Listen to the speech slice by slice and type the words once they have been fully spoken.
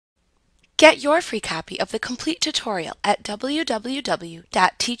Get your free copy of the complete tutorial at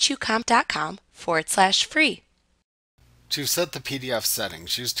www.teachucomp.com/free. To set the PDF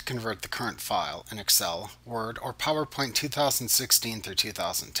settings used to convert the current file in Excel, Word, or PowerPoint 2016 through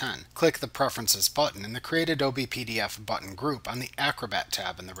 2010, click the Preferences button in the Create Adobe PDF button group on the Acrobat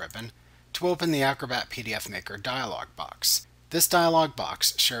tab in the ribbon to open the Acrobat PDF Maker dialog box. This dialog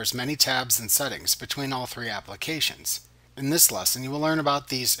box shares many tabs and settings between all three applications. In this lesson, you will learn about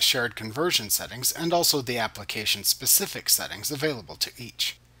these shared conversion settings and also the application-specific settings available to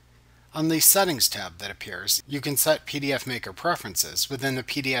each. On the Settings tab that appears, you can set PDF Maker preferences within the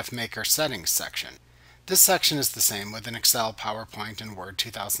PDF Maker Settings section. This section is the same within Excel, PowerPoint, and Word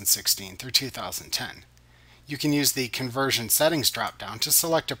 2016 through 2010. You can use the Conversion Settings drop-down to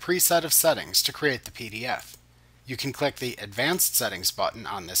select a preset of settings to create the PDF. You can click the Advanced Settings button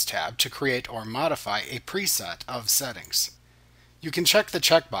on this tab to create or modify a preset of settings. You can check the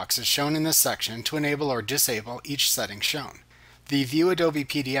checkboxes shown in this section to enable or disable each setting shown. The View Adobe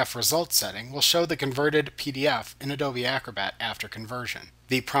PDF Results setting will show the converted PDF in Adobe Acrobat after conversion.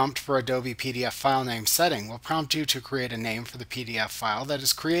 The Prompt for Adobe PDF File Name setting will prompt you to create a name for the PDF file that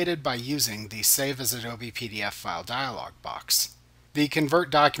is created by using the Save as Adobe PDF File dialog box. The Convert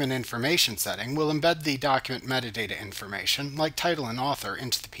Document Information setting will embed the document metadata information, like title and author,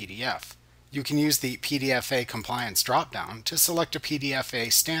 into the PDF. You can use the PDFA Compliance drop-down to select a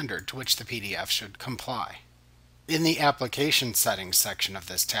PDFA standard to which the PDF should comply. In the Application Settings section of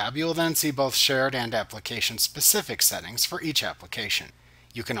this tab, you will then see both shared and application-specific settings for each application.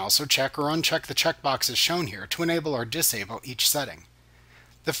 You can also check or uncheck the checkboxes shown here to enable or disable each setting.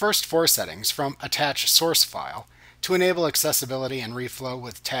 The first four settings, from Attach Source File to enable accessibility and reflow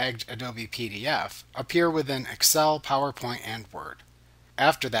with tagged Adobe PDF, appear within Excel, PowerPoint, and Word.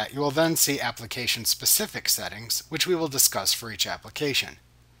 After that, you will then see application-specific settings, which we will discuss for each application.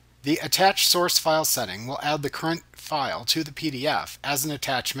 The Attach Source File setting will add the current file to the PDF as an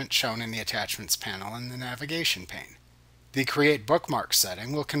attachment shown in the Attachments panel in the navigation pane. The Create Bookmarks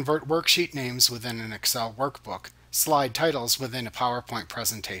setting will convert worksheet names within an Excel workbook, slide titles within a PowerPoint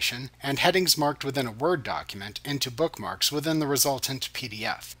presentation, and headings marked within a Word document into bookmarks within the resultant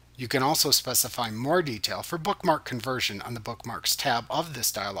PDF. You can also specify more detail for bookmark conversion on the Bookmarks tab of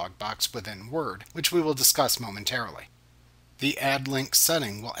this dialog box within Word, which we will discuss momentarily. The Add Links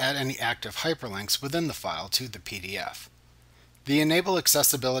setting will add any active hyperlinks within the file to the PDF. The Enable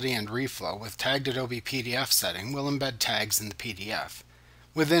Accessibility and Reflow with Tagged Adobe PDF setting will embed tags in the PDF.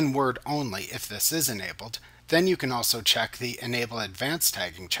 Within Word only, if this is enabled, then you can also check the Enable Advanced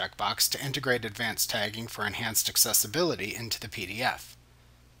Tagging checkbox to integrate advanced tagging for enhanced accessibility into the PDF.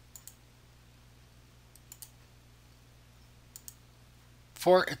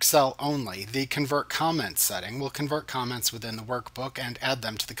 For Excel only, the Convert Comments setting will convert comments within the workbook and add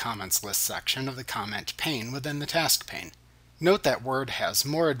them to the Comments List section of the comment pane within the Task pane. Note that Word has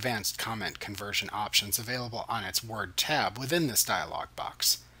more advanced comment conversion options available on its Word tab within this dialog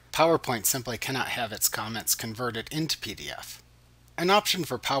box. PowerPoint simply cannot have its comments converted into PDF. An option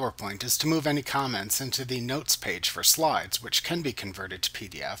for PowerPoint is to move any comments into the Notes page for slides, which can be converted to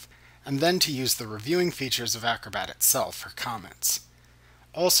PDF, and then to use the reviewing features of Acrobat itself for comments.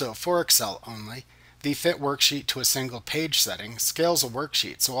 Also, for Excel only, the Fit Worksheet to a Single Page setting scales a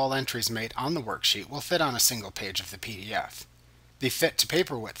worksheet so all entries made on the worksheet will fit on a single page of the PDF. The Fit to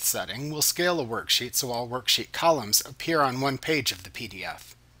Paper Width setting will scale a worksheet so all worksheet columns appear on one page of the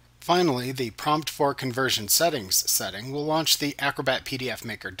PDF. Finally, the Prompt for Conversion Settings setting will launch the Acrobat PDF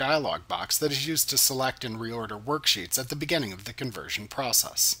Maker dialog box that is used to select and reorder worksheets at the beginning of the conversion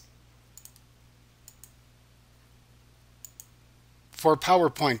process. For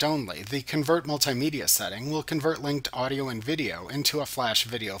PowerPoint only, the Convert Multimedia setting will convert linked audio and video into a Flash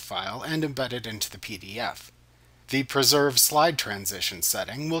video file and embed it into the PDF. The Preserve Slide Transition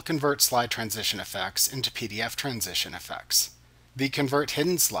setting will convert slide transition effects into PDF transition effects. The Convert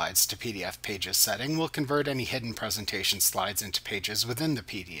Hidden Slides to PDF Pages setting will convert any hidden presentation slides into pages within the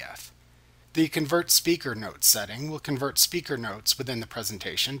PDF. The Convert Speaker Notes setting will convert speaker notes within the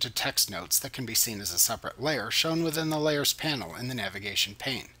presentation to text notes that can be seen as a separate layer shown within the Layers panel in the navigation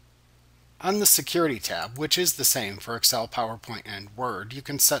pane. On the Security tab, which is the same for Excel, PowerPoint, and Word, you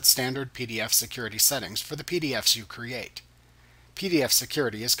can set standard PDF security settings for the PDFs you create. PDF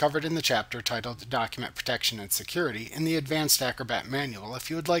security is covered in the chapter titled Document Protection and Security in the Advanced Acrobat Manual if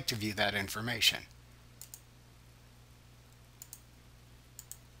you would like to view that information.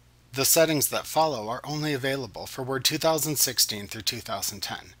 The settings that follow are only available for Word 2016 through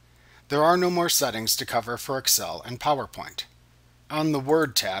 2010. There are no more settings to cover for Excel and PowerPoint. On the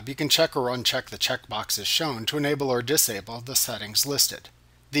Word tab, you can check or uncheck the checkboxes shown to enable or disable the settings listed.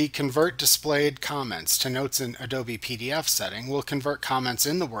 The Convert Displayed Comments to Notes in Adobe PDF setting will convert comments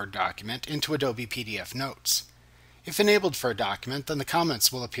in the Word document into Adobe PDF notes. If enabled for a document, then the comments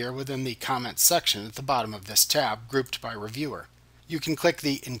will appear within the Comments section at the bottom of this tab, grouped by reviewer. You can click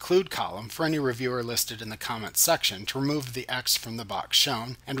the Include column for any reviewer listed in the Comments section to remove the X from the box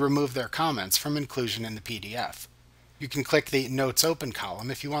shown and remove their comments from inclusion in the PDF. You can click the Notes Open column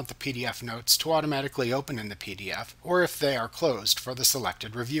if you want the PDF notes to automatically open in the PDF, or if they are closed for the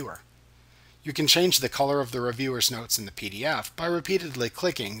selected reviewer. You can change the color of the reviewer's notes in the PDF by repeatedly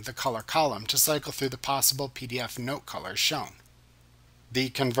clicking the Color column to cycle through the possible PDF note colors shown. The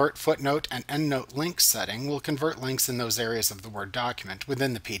Convert Footnote and Endnote Links setting will convert links in those areas of the Word document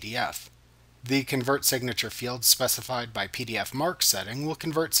within the PDF. The Convert Signature Fields specified by PDF Marks setting will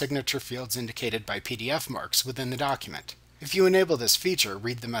convert signature fields indicated by PDF marks within the document. If you enable this feature,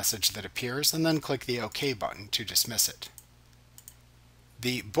 read the message that appears and then click the OK button to dismiss it.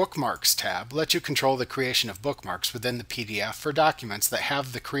 The Bookmarks tab lets you control the creation of bookmarks within the PDF for documents that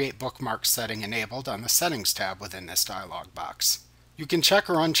have the Create Bookmarks setting enabled on the Settings tab within this dialog box. You can check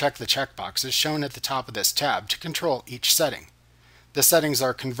or uncheck the checkboxes shown at the top of this tab to control each setting. The settings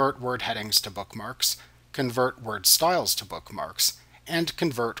are Convert Word Headings to Bookmarks, Convert Word Styles to Bookmarks, and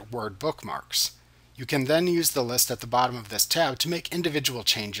Convert Word Bookmarks. You can then use the list at the bottom of this tab to make individual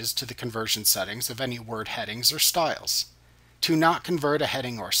changes to the conversion settings of any word headings or styles. To not convert a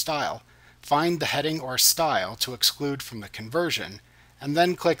heading or style, find the heading or style to exclude from the conversion, and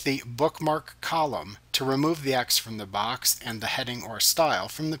then click the Bookmark column to remove the X from the box and the heading or style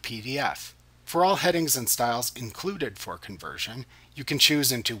from the PDF. For all headings and styles included for conversion, you can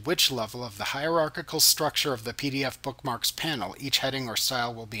choose into which level of the hierarchical structure of the PDF Bookmarks panel each heading or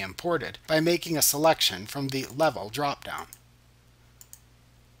style will be imported by making a selection from the Level dropdown.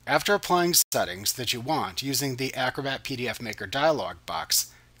 After applying settings that you want using the Acrobat PDF Maker dialog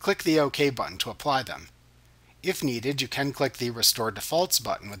box, click the OK button to apply them. If needed, you can click the Restore Defaults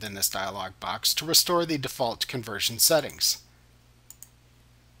button within this dialog box to restore the default conversion settings.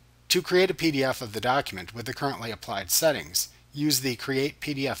 To create a PDF of the document with the currently applied settings, use the Create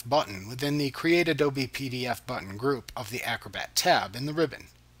PDF button within the Create Adobe PDF button group of the Acrobat tab in the ribbon.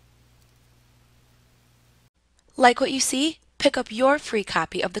 Like what you see? Pick up your free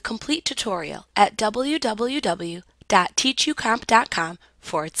copy of the complete tutorial at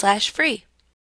www.teachucomp.com/free.